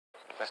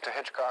Mr.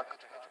 Hitchcock,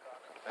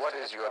 what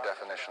is your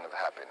definition of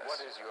happiness? What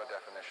is your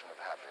definition of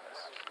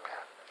happiness?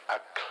 A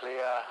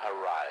clear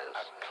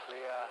horizon.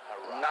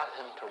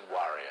 Nothing to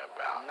worry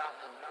about.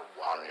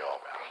 On your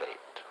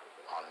plate.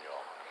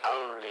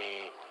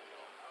 Only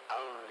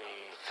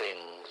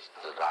things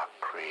that are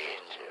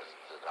creative,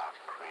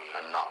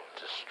 and not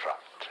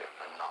destructive,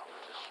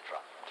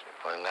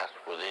 When that's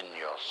within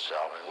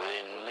yourself,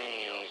 within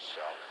me,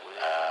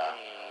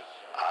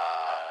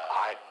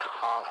 I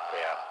can't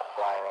bear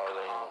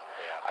quarreling.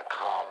 I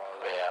can't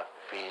bear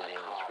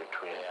feelings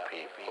between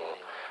people.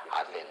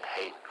 I think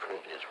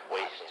hatred is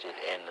wasted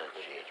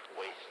energy.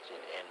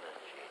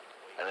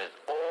 And it's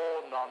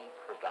all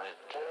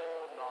non-productive.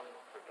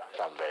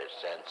 Some very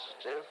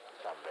sensitive,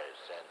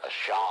 a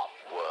sharp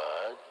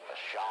word,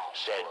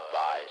 said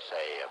by,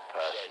 say, a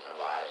person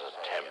who has a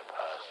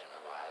temper,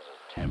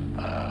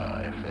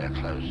 if they're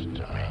close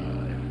to me,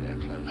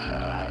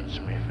 hurts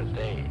me for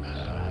days.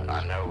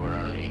 I know we're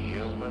only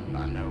human,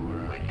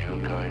 we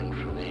do going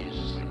through these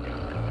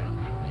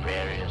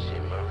various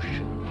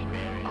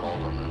emotions, call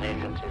them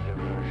negative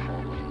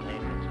emotions,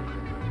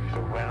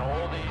 but when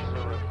all these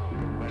are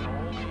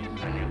removed,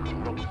 and you can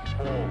look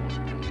forward,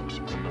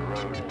 the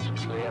road is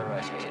clear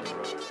ahead,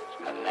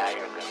 and now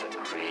you're going to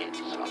create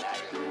something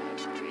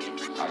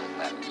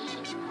that's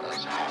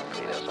as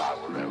happy as I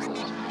would ever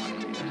want to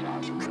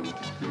be,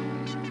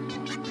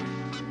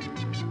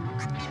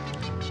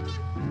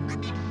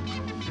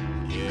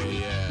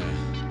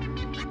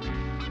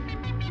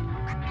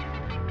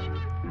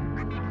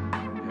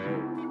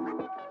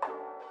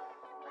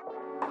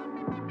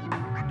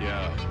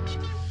 Yeah.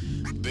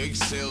 Big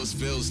sales,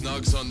 bills,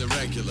 nugs on the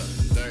regular.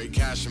 Dirty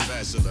cash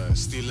embezzler,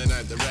 stealing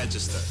at the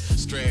register.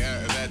 Straight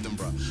out of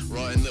Edinburger,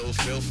 rotten little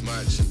filth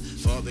merchant.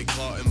 Thought they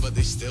caught him, but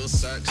they still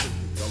searching.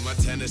 Got my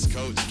tennis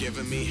coach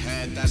giving me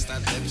head, that's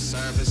that lip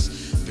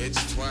service. Bitch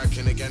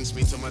twerking against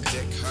me till my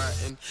dick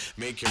hurting.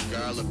 Make your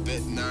girl a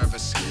bit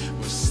nervous.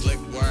 With slick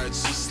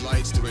words, she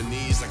slides to her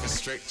knees like a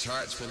strict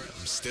churchman.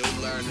 I'm still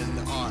learning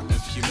the art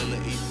of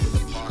humility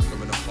with a Parker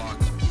and a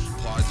Parker.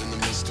 Pardon the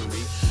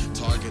mystery,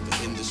 target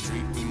the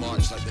industry. We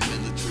march like the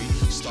military,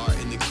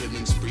 starting the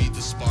killing spree,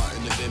 the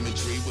Spartan of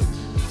imagery. With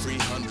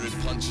 300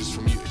 punches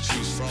from you to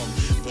choose from.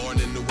 Born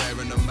into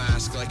wearing a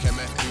mask like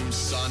MF Doom's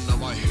son.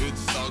 I'm a hood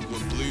thug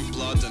with blue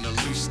blood and a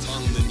loose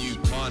tongue, the new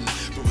pun,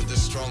 but with a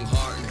strong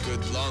heart and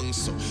good lungs.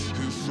 So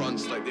who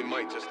fronts like they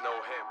might just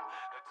know him?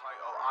 The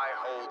title I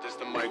hold is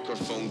the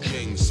microphone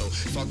king. So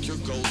fuck your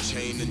gold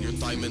chain and your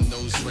diamond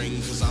nose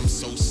ring, cause I'm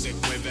so sick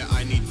with it,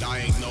 I need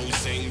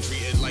diagnosing.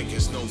 Treat it like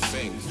it's no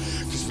thing,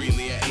 cause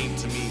really it ain't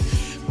to me.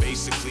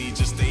 Basically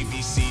just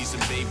ABCs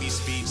and baby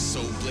speech.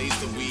 So blaze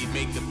the weed,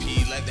 make the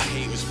pee, let the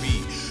haters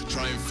be.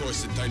 Try and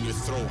force it down your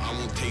throat, I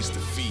won't taste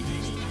defeat.